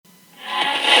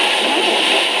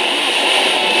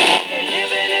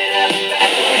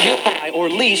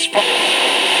police from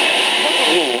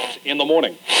rules in the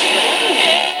morning.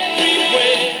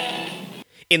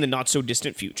 In the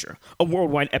not-so-distant future, a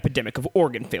worldwide epidemic of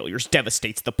organ failures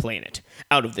devastates the planet.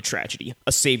 Out of the tragedy,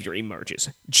 a savior emerges.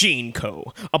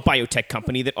 GeneCo, a biotech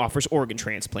company that offers organ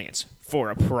transplants for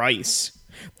a price.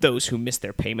 Those who miss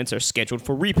their payments are scheduled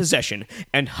for repossession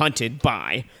and hunted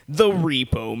by the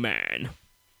Repo Man.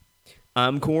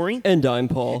 I'm Corey. And I'm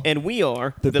Paul. And we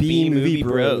are the B-Movie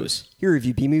Bros. Here we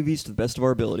review B-movies to the best of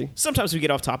our ability. Sometimes we get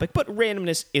off topic, but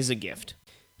randomness is a gift.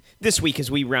 This week,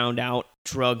 as we round out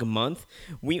Drug Month,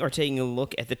 we are taking a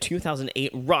look at the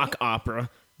 2008 rock opera,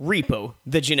 Repo,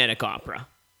 the Genetic Opera.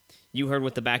 You heard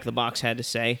what the back of the box had to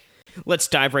say. Let's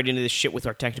dive right into this shit with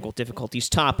our technical difficulties,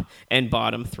 top and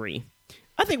bottom three.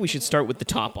 I think we should start with the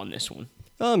top on this one.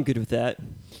 I'm good with that.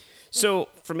 So,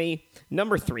 for me,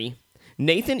 number 3,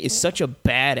 Nathan is such a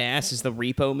badass as the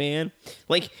Repo Man.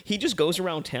 Like, he just goes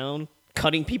around town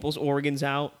cutting people's organs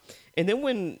out. And then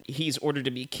when he's ordered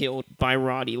to be killed by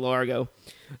Roddy Largo,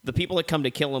 the people that come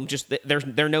to kill him, just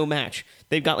they're no match.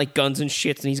 They've got, like, guns and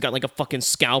shits, and he's got, like, a fucking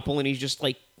scalpel, and he's just,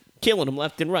 like, killing them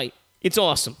left and right. It's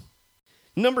awesome.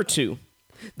 Number 2,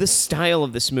 the style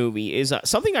of this movie is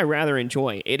something I rather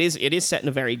enjoy. It is set in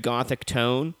a very gothic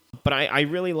tone, but I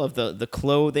really love the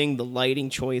clothing, the lighting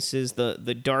choices,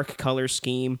 the dark color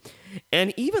scheme,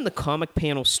 and even the comic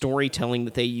panel storytelling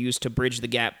that they use to bridge the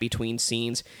gap between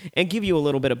scenes and give you a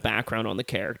little bit of background on the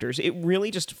characters. It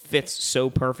really just fits so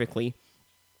perfectly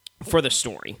for the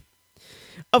story.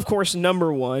 Of course,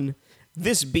 number 1,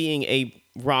 this being a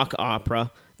rock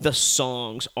opera, the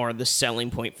songs are the selling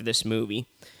point for this movie.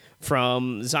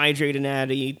 From Zydrate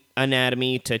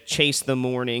Anatomy to Chase the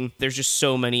Morning, there's just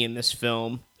so many in this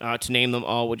film. To name them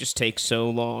all would just take so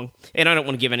long. And I don't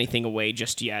want to give anything away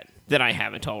just yet that I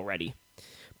haven't already.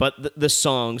 But the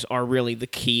songs are really the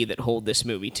key that hold this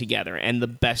movie together and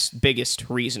the biggest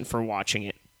reason for watching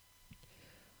it.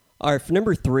 All right, for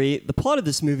number 3, the plot of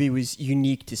this movie was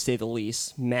unique to say the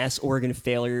least. Mass organ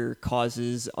failure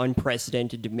causes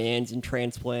unprecedented demands and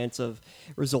transplants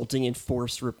resulting in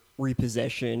forced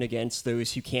repossession against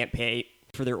those who can't pay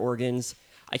for their organs.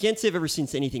 I can't say I've ever seen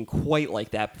anything quite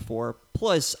like that before.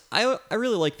 Plus, I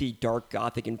really like the dark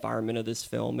gothic environment of this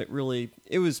film.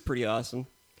 It was pretty awesome.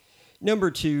 Number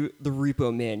 2, the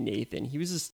Repo Man Nathan. He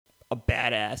was just a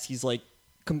badass. He's like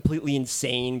completely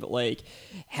insane, but like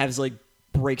has like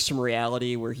breaks from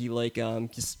reality where he like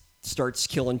just starts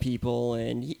killing people,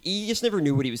 and he just never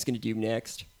knew what he was going to do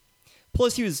next.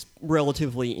 Plus, he was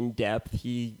relatively in-depth.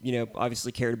 He,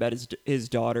 obviously cared about his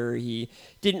daughter. He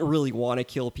didn't really want to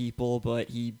kill people, but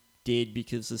he did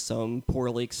because of some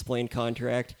poorly explained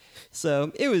contract.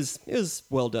 So it was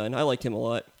well done. I liked him a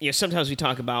lot. Yeah, sometimes we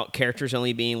talk about characters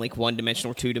only being like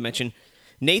one-dimensional or two-dimensional.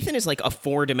 Nathan is like a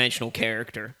four-dimensional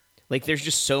character. Like, there's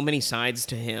just so many sides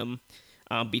to him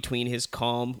between his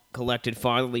calm, collected,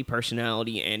 fatherly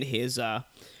personality and his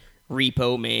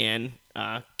Repo Man,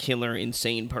 killer,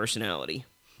 insane personality.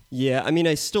 Yeah, I mean,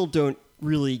 I still don't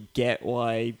really get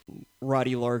why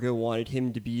Roddy Largo wanted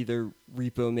him to be the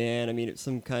Repo Man. I mean, it's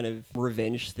some kind of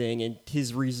revenge thing, and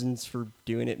his reasons for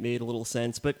doing it made a little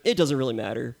sense, but it doesn't really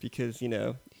matter because,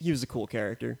 he was a cool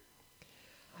character.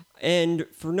 And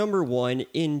for number 1,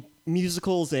 in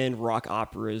musicals and rock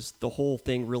operas, the whole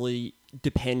thing really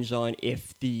depends on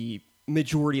if the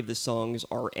majority of the songs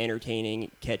are entertaining,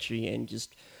 catchy, and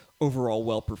just overall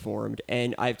well performed.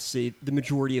 And I have to say the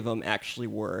majority of them actually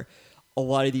were. A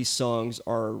lot of these songs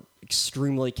are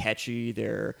extremely catchy,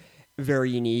 they're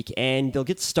very unique, and they'll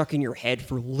get stuck in your head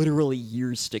for literally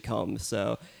years to come.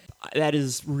 So that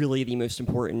is really the most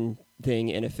important thing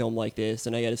in a film like this,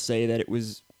 and I gotta say that it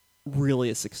was really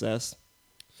a success.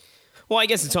 Well, I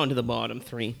guess it's on to the bottom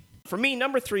 3. For me,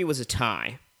 number 3 was a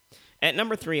tie. At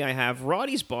number 3, I have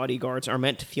Roddy's bodyguards are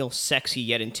meant to feel sexy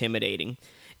yet intimidating.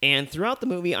 And throughout the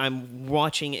movie, I'm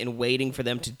watching and waiting for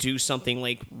them to do something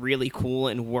like really cool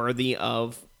and worthy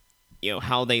of,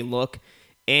 how they look.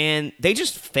 And they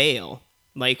just fail.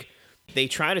 Like, they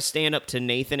try to stand up to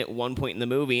Nathan at one point in the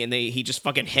movie, and he just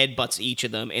fucking headbutts each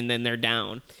of them, and then they're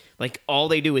down. Like, all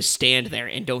they do is stand there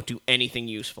and don't do anything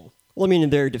useful. Well, I mean, in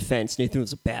their defense, Nathan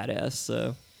was a badass,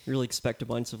 so you really expect a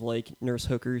bunch of, nurse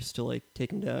hookers to,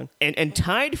 take him down. And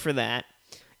tied for that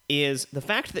is the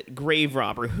fact that Grave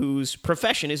Robber, whose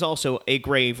profession is also a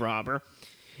grave robber,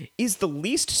 is the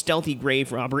least stealthy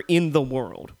grave robber in the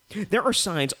world. There are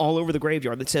signs all over the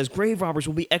graveyard that says grave robbers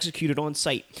will be executed on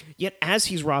sight. Yet as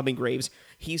he's robbing graves,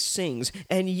 he sings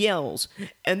and yells.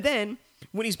 And then,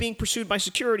 when he's being pursued by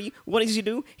security, what does he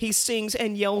do? He sings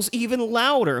and yells even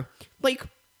louder. Like,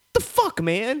 the fuck,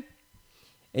 man?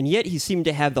 And yet he seemed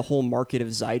to have the whole market of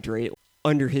Zydrate.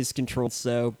 under his control,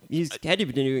 so he's had to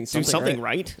be doing Do something, something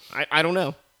right? I don't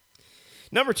know.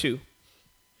 Number 2.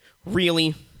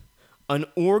 Really? An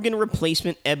organ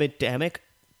replacement epidemic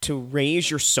to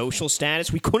raise your social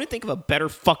status? We couldn't think of a better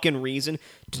fucking reason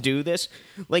to do this.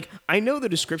 Like, I know the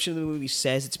description of the movie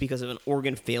says it's because of an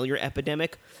organ failure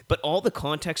epidemic, but all the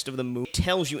context of the movie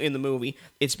tells you in the movie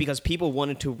it's because people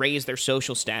wanted to raise their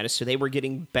social status, so they were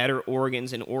getting better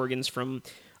organs and organs from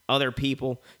other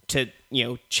people to,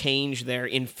 change their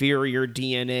inferior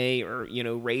DNA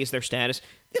or, raise their status.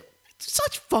 It's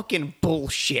such fucking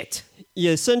bullshit.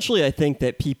 Yeah, essentially, I think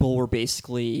that people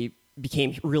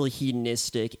became really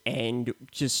hedonistic and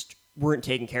just weren't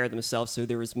taking care of themselves, so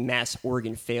there was mass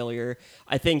organ failure.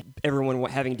 I think everyone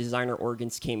having designer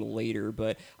organs came later,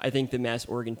 but I think the mass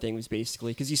organ thing was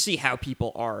basically because you see how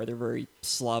people are. They're very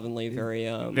slovenly,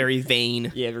 very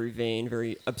vain. Yeah, very vain,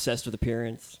 very obsessed with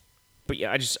appearance. But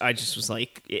yeah, I just was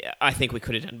like, yeah, I think we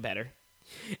could have done better.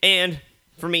 And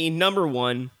for me, number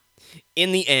 1,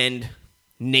 in the end,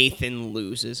 Nathan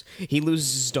loses. He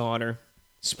loses his daughter.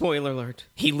 Spoiler alert.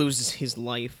 He loses his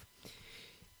life.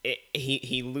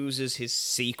 He loses his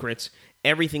secrets.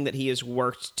 Everything that he has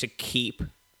worked to keep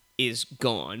is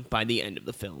gone by the end of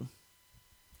the film.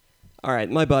 All right,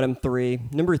 my bottom 3.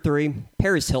 Number 3,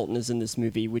 Paris Hilton is in this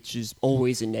movie, which is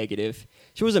always a negative.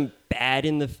 She wasn't bad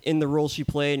in the role she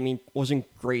played. I mean, wasn't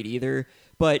great either.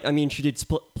 But, I mean, she did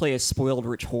play a spoiled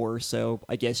rich whore, so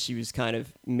I guess she was kind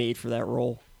of made for that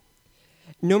role.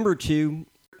 Number 2,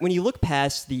 when you look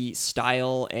past the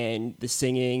style and the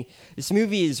singing, this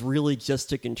movie is really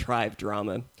just a contrived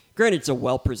drama. Granted, it's a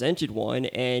well-presented one,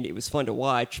 and it was fun to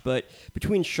watch, but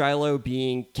between Shiloh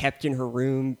being kept in her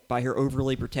room by her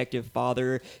overly protective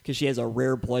father because she has a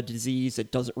rare blood disease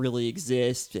that doesn't really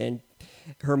exist, and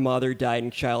her mother died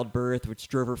in childbirth, which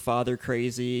drove her father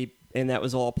crazy, and that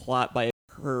was all a plot by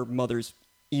her mother's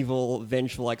evil,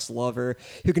 vengeful ex-lover,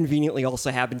 who conveniently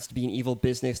also happens to be an evil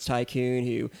business tycoon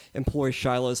who employs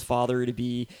Shiloh's father to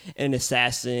be an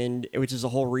assassin, which is the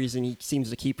whole reason he seems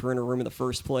to keep her in her room in the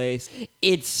first place.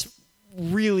 It's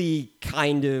really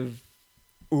kind of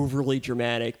overly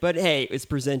dramatic, but hey, it's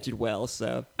presented well,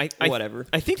 so whatever.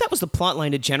 I think that was the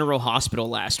plotline to General Hospital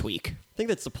last week. I think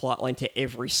that's the plotline to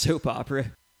every soap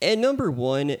opera. And number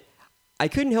 1, I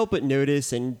couldn't help but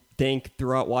notice and think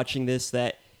throughout watching this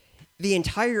that the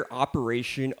entire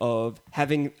operation of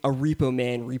having a repo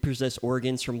man repossess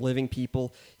organs from living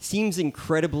people seems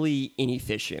incredibly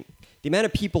inefficient. The amount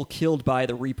of people killed by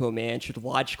the repo man should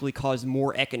logically cause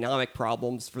more economic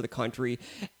problems for the country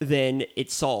than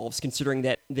it solves, considering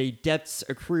that the debts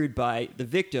accrued by the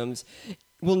victims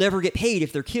will never get paid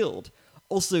if they're killed.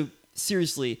 Also,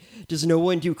 seriously, does no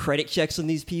one do credit checks on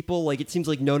these people? Like, it seems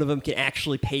like none of them can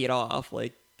actually pay it off.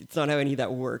 Like, it's not how any of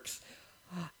that works.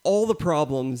 All the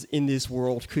problems in this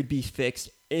world could be fixed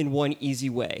in one easy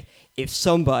way. If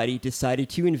somebody decided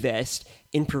to invest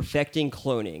in perfecting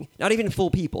cloning, not even full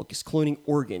people, just cloning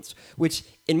organs, which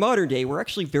in modern day we're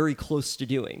actually very close to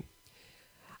doing.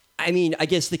 I mean, I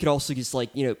guess they could also just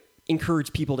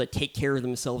encourage people to take care of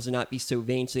themselves and not be so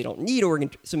vain so they don't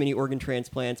need so many organ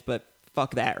transplants, but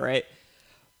fuck that, right?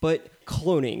 But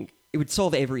cloning, it would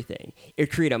solve everything. It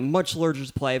would create a much larger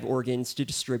supply of organs to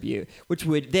distribute, which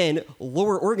would then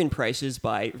lower organ prices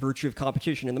by virtue of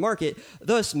competition in the market,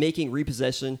 thus making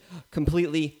repossession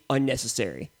completely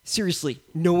unnecessary. Seriously,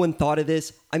 no one thought of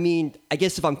this? I mean, I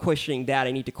guess if I'm questioning that,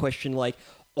 I need to question,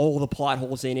 all the plot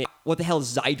holes in it. What the hell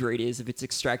Zydrate is if it's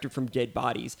extracted from dead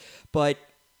bodies. But,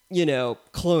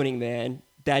 cloning, man,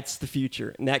 that's the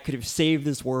future. And that could have saved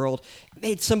this world,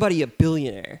 made somebody a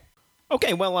billionaire.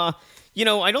 Okay, well, I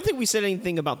don't think we said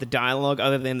anything about the dialogue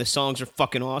other than the songs are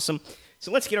fucking awesome.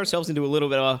 So let's get ourselves into a little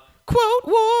bit of a quote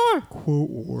war. Quote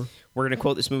war. We're going to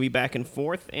quote this movie back and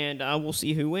forth, and we'll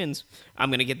see who wins. I'm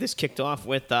going to get this kicked off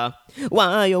with,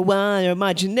 why, oh, why are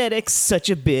my genetics such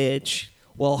a bitch?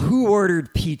 Well, who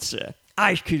ordered pizza?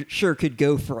 I sure could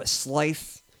go for a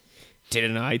slice.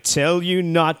 Didn't I tell you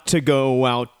not to go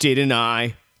out, didn't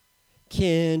I?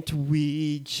 Can't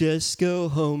we just go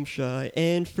home, Shy,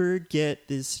 and forget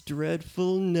this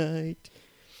dreadful night?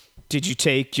 Did you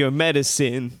take your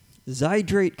medicine?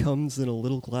 Zydrate comes in a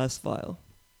little glass vial.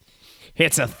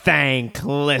 It's a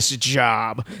thankless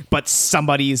job, but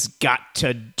somebody's got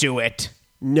to do it.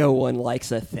 No one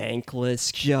likes a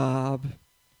thankless job.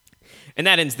 And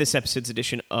that ends this episode's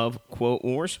edition of Quote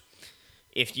Wars.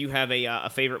 If you have a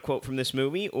favorite quote from this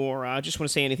movie or just want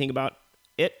to say anything about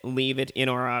it, leave it in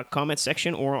our comments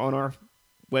section or on our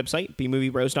website,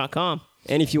 bmoviebros.com.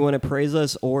 And if you want to praise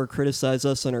us or criticize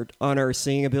us on our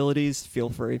singing abilities, feel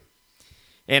free.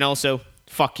 And also,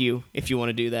 fuck you if you want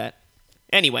to do that.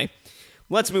 Anyway,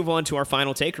 Let's move on to our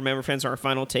final take. Remember, friends, our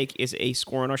final take is a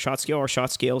score on our shot scale. Our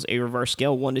shot scale is a reverse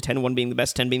scale, 1 to 10, 1 being the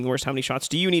best, 10 being the worst. How many shots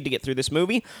do you need to get through this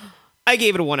movie? I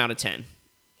gave it a 1 out of 10.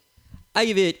 I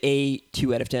give it a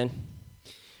 2 out of 10.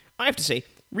 I have to say,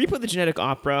 Repo the Genetic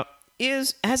Opera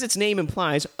is, as its name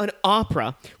implies, an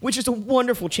opera, which is a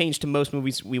wonderful change to most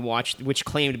movies we watch, which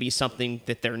claim to be something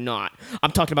that they're not.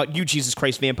 I'm talking about you, Jesus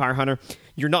Christ, Vampire Hunter.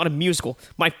 You're not a musical.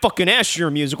 My fucking ass, you're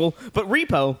a musical. But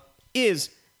Repo is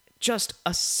just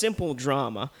a simple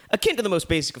drama, akin to the most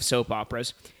basic of soap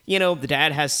operas. You know, the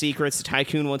dad has secrets, the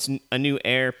tycoon wants a new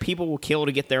heir, people will kill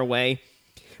to get their way.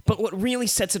 But what really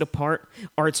sets it apart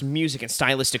are its music and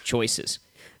stylistic choices.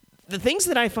 The things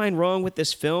that I find wrong with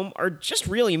this film are just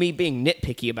really me being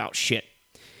nitpicky about shit.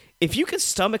 If you can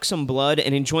stomach some blood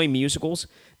and enjoy musicals,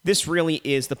 this really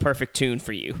is the perfect tune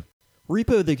for you.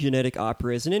 Repo the Genetic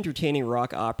Opera is an entertaining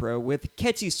rock opera with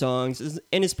catchy songs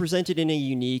and is presented in a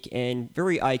unique and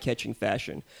very eye-catching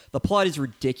fashion. The plot is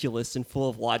ridiculous and full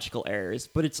of logical errors,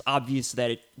 but it's obvious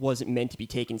that it wasn't meant to be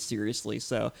taken seriously,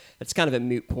 so that's kind of a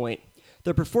moot point.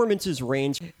 The performances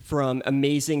range from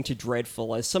amazing to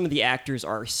dreadful, as some of the actors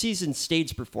are seasoned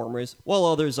stage performers, while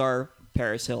others are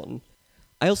Paris Hilton.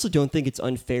 I also don't think it's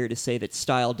unfair to say that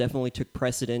style definitely took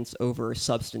precedence over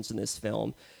substance in this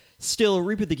film. Still,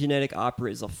 Repo the Genetic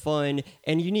Opera is a fun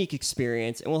and unique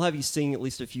experience, and we'll have you sing at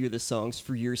least a few of the songs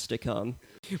for years to come.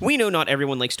 We know not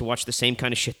everyone likes to watch the same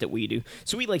kind of shit that we do,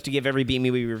 so we'd like to give every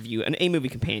B-movie review an A-movie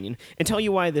companion and tell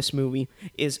you why this movie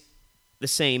is the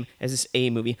same as this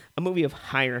A-movie, a movie of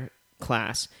higher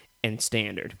class and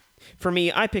standard. For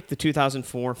me, I picked the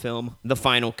 2004 film, The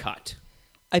Final Cut.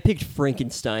 I picked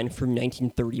Frankenstein from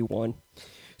 1931.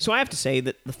 So I have to say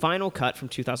that The Final Cut from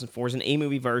 2004 is an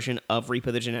A-movie version of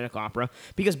Repo the Genetic Opera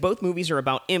because both movies are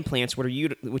about implants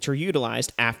which are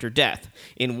utilized after death.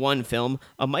 In one film,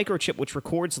 a microchip which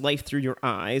records life through your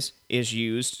eyes is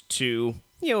used to,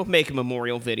 make a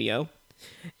memorial video.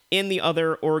 In the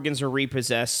other, organs are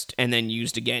repossessed and then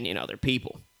used again in other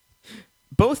people.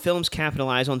 Both films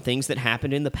capitalize on things that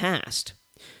happened in the past.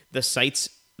 The site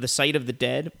of the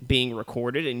dead being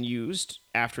recorded and used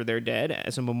after they're dead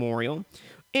as a memorial,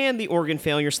 and the organ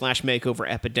failure / makeover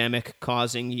epidemic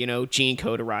causing, gene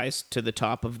code to rise to the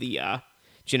top of the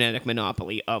genetic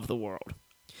monopoly of the world.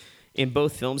 In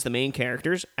both films, the main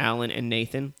characters, Alan and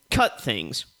Nathan, cut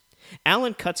things.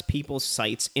 Alan cuts people's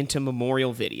sites into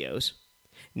memorial videos.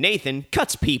 Nathan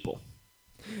cuts people.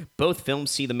 Both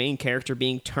films see the main character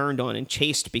being turned on and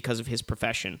chased because of his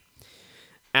profession.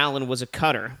 Alan was a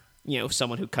cutter,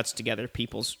 someone who cuts together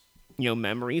people's,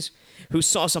 memories, who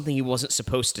saw something he wasn't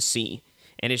supposed to see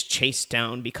and is chased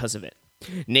down because of it.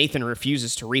 Nathan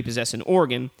refuses to repossess an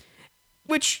organ,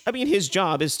 which, his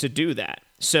job is to do that.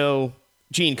 So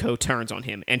GeneCo turns on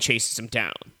him and chases him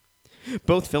down.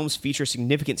 Both films feature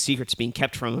significant secrets being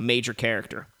kept from a major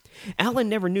character. Alan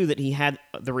never knew that he had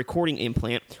the recording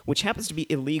implant, which happens to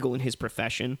be illegal in his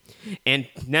profession, and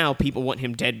now people want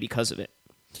him dead because of it.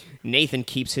 Nathan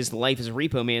keeps his life as a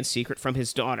Repo Man secret from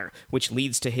his daughter, which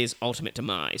leads to his ultimate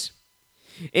demise.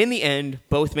 In the end,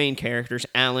 both main characters,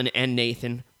 Alan and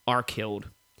Nathan, are killed.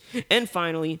 And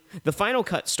finally, The Final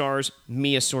Cut stars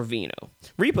Mia Sorvino.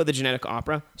 Repo the Genetic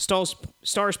Opera stars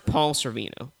Paul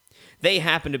Sorvino. They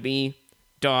happen to be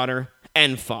daughter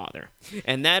and father.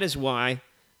 And that is why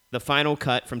The Final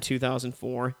Cut from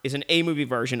 2004 is an A-movie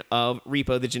version of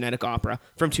Repo the Genetic Opera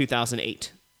from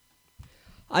 2008.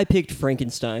 I picked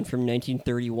Frankenstein from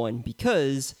 1931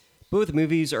 because both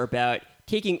movies are about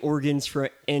taking organs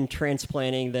and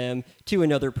transplanting them to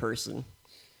another person.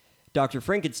 Dr.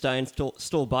 Frankenstein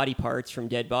stole body parts from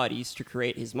dead bodies to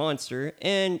create his monster,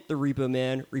 and the Repo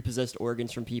Man repossessed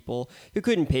organs from people who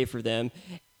couldn't pay for them,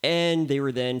 and they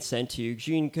were then sent to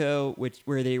GeneCo,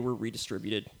 where they were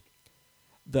redistributed.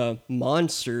 The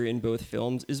monster in both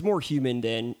films is more human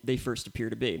than they first appear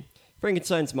to be.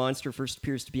 Frankenstein's monster first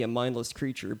appears to be a mindless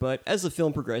creature, but as the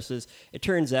film progresses, it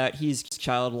turns out he's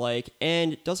childlike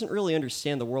and doesn't really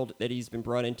understand the world that he's been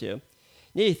brought into.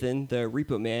 Nathan, the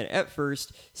Repo Man, at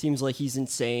first seems like he's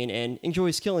insane and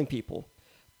enjoys killing people,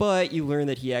 but you learn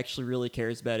that he actually really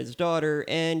cares about his daughter,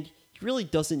 and he really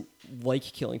doesn't like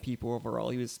killing people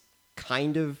overall. He was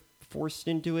kind of forced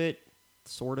into it,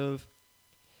 sort of.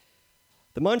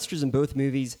 The monsters in both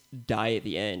movies die at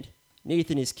the end.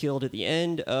 Nathan is killed at the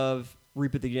end of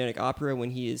Repo the Genetic Opera when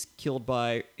he's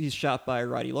shot by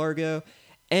Roddy Largo,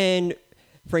 and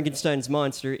Frankenstein's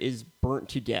monster is burnt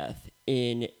to death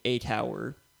in a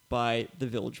tower by the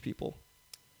village people.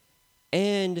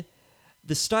 And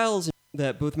the styles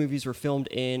that both movies were filmed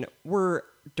in were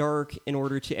dark in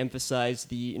order to emphasize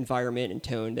the environment and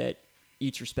tone that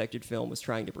each respected film was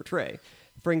trying to portray.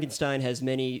 Frankenstein has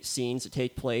many scenes that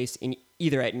take place in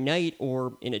either at night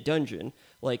or in a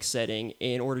dungeon-like setting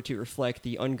in order to reflect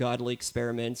the ungodly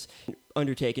experiments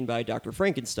undertaken by Dr.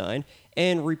 Frankenstein,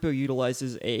 and Repo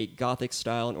utilizes a Gothic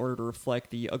style in order to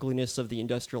reflect the ugliness of the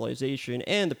industrialization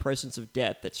and the presence of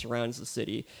death that surrounds the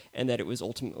city and that it was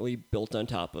ultimately built on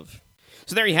top of.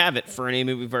 So there you have it for an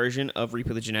A-movie version of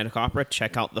Repo the Genetic Opera.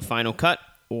 Check out The Final Cut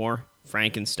or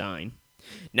Frankenstein.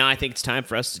 Now I think it's time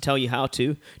for us to tell you how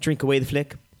to drink away the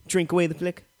flick. Drink away the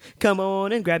flick. Come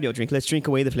on and grab your drink. Let's drink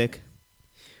away the flick.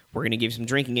 We're going to give you some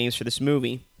drinking games for this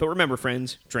movie. But remember,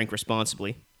 friends, drink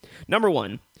responsibly. Number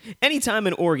 1, anytime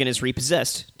an organ is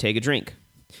repossessed, take a drink.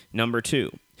 Number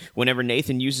 2, whenever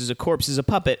Nathan uses a corpse as a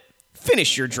puppet,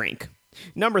 finish your drink.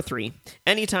 Number 3,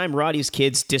 anytime Roddy's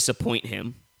kids disappoint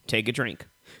him, take a drink.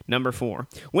 Number 4,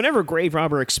 whenever Grave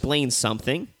Robber explains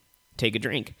something, take a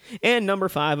drink. And number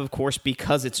 5, of course,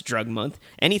 because it's drug month,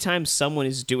 anytime someone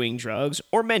is doing drugs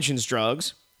or mentions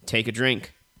drugs, take a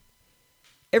drink.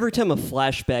 Every time a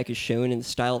flashback is shown in the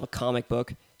style of a comic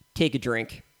book, take a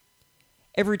drink.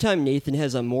 Every time Nathan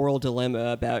has a moral dilemma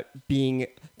about being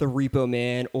the repo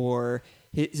man or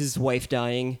his wife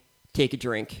dying, take a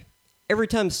drink. Every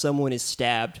time someone is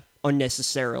stabbed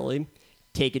unnecessarily,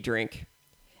 take a drink.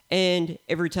 And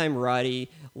every time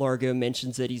Roddy Largo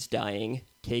mentions that he's dying,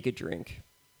 take a drink.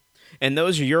 And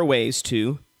those are your ways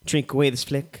to drink away this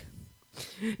flick.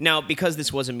 Now, because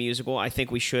this was a musical, I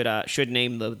think we should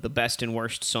name the best and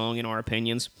worst song in our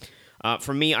opinions.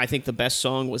 For me, I think the best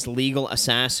song was Legal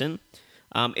Assassin.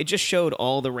 It just showed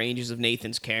all the ranges of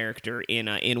Nathan's character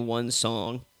in one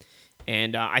song,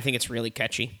 and I think it's really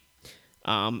catchy.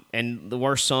 And the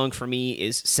worst song for me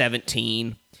is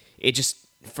 17. It just,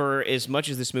 for as much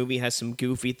as this movie has some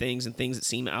goofy things and things that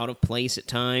seem out of place at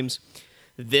times,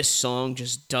 this song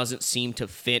just doesn't seem to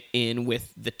fit in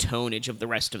with the tonnage of the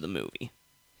rest of the movie.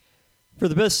 For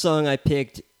the best song, I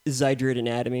picked Zydrate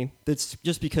Anatomy. That's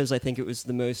just because I think it was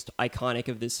the most iconic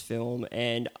of this film,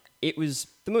 and it was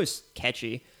the most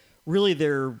catchy. Really,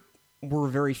 there were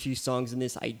very few songs in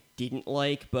this I didn't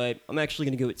like, but I'm actually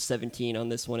going to go with 17 on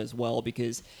this one as well,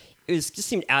 because it just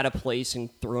seemed out of place and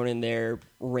thrown in there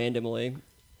randomly.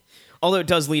 Although it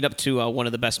does lead up to one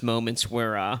of the best moments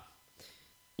where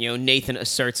Nathan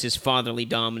asserts his fatherly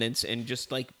dominance and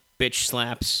just like bitch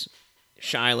slaps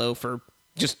Shiloh for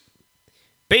just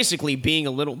basically being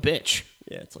a little bitch.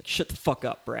 Yeah, it's like, shut the fuck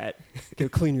up, brat. Go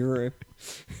clean your room.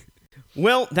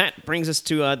 Well, that brings us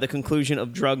to the conclusion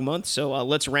of Drug Month, so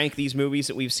let's rank these movies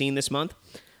that we've seen this month.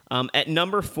 At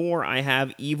number 4, I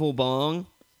have Evil Bong.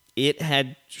 It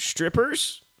had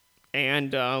strippers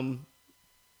and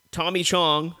Tommy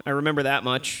Chong. I remember that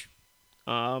much.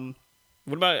 What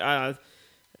about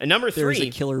number 3? There was a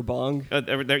killer bong.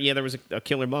 There was a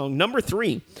killer bong. Number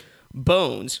 3,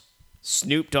 Bones.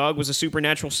 Snoop Dogg was a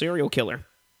supernatural serial killer.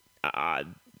 I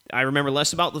remember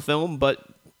less about the film, but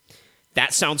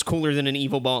that sounds cooler than an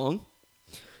evil bong.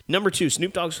 Number 2,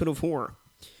 Snoop Dogg's Hood of Horror.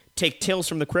 Take Tales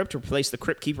from the Crypt, replace the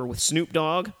Crypt Keeper with Snoop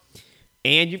Dogg,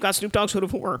 and you've got Snoop Dogg's Hood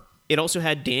of Horror. It also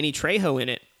had Danny Trejo in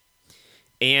it,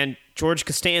 and George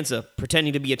Costanza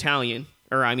pretending to be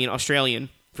Australian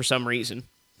for some reason.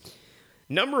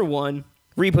 Number 1,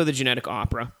 Repo the Genetic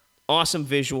Opera. Awesome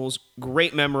visuals,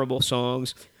 great memorable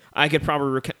songs. I could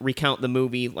probably recount the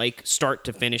movie like start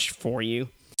to finish for you.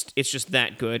 It's just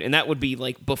that good, and that would be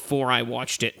like before I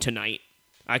watched it tonight.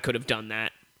 I could have done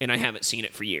that, and I haven't seen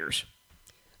it for years.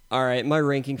 All right, my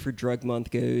ranking for Drug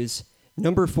Month goes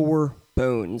number 4,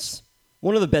 Bones.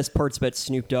 One of the best parts about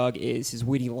Snoop Dogg is his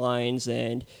witty lines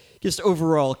and just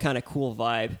overall kind of cool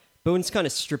vibe. Bones kind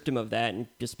of stripped him of that and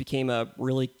just became a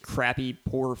really crappy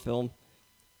horror film.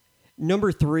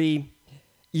 Number 3,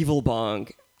 Evil Bong.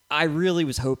 I really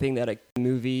was hoping that a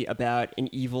movie about an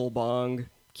evil bong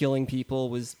killing people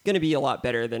was going to be a lot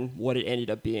better than what it ended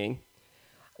up being.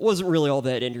 I wasn't really all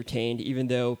that entertained, even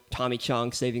though Tommy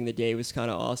Chong saving the day was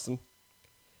kind of awesome.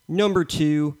 Number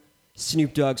 2,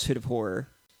 Snoop Dogg's Hood of Horror.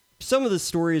 Some of the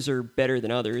stories are better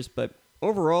than others, but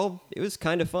overall, it was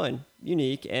kind of fun,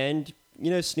 unique, and,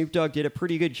 Snoop Dogg did a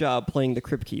pretty good job playing the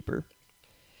Crypt Keeper.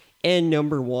 And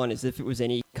number 1, as if it was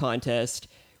any contest,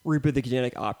 Repo the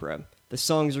Genetic Opera. The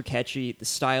songs are catchy, the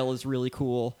style is really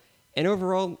cool, and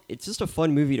overall, it's just a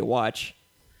fun movie to watch.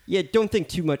 Yeah, don't think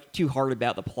too hard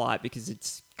about the plot because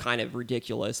it's kind of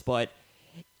ridiculous, but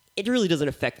it really doesn't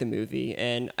affect the movie,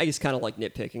 and I just kind of like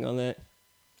nitpicking on that.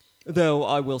 Though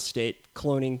I will state,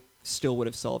 cloning still would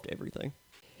have solved everything.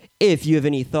 If you have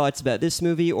any thoughts about this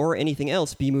movie or anything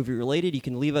else B-movie related, you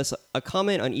can leave us a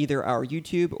comment on either our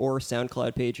YouTube or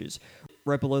SoundCloud pages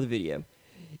right below the video.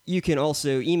 You can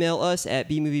also email us at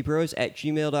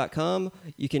bmoviebros@gmail.com.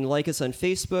 You can like us on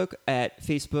Facebook at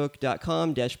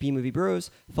facebook.com/bmoviebros.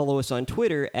 Follow us on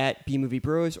Twitter at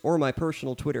bmoviebros or my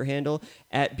personal Twitter handle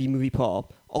at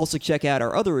bmoviepaul. Also check out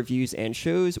our other reviews and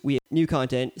shows. We have new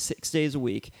content 6 days a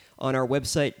week on our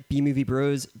website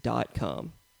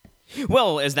bmoviebros.com.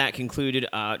 Well, as that concluded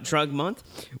Drug Month,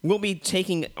 we'll be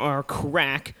taking our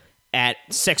crack at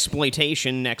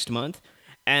sexploitation next month.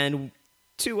 And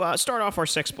to start off our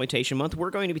sexploitation month,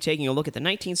 we're going to be taking a look at the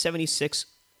 1976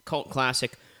 cult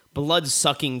classic,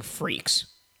 Blood-Sucking Freaks.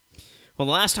 Well,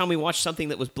 the last time we watched something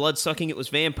that was blood-sucking, it was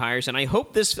vampires, and I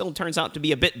hope this film turns out to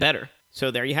be a bit better. So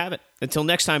there you have it. Until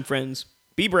next time, friends,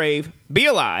 be brave, be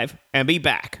alive, and be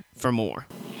back for more.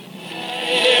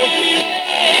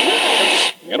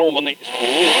 You know, when they...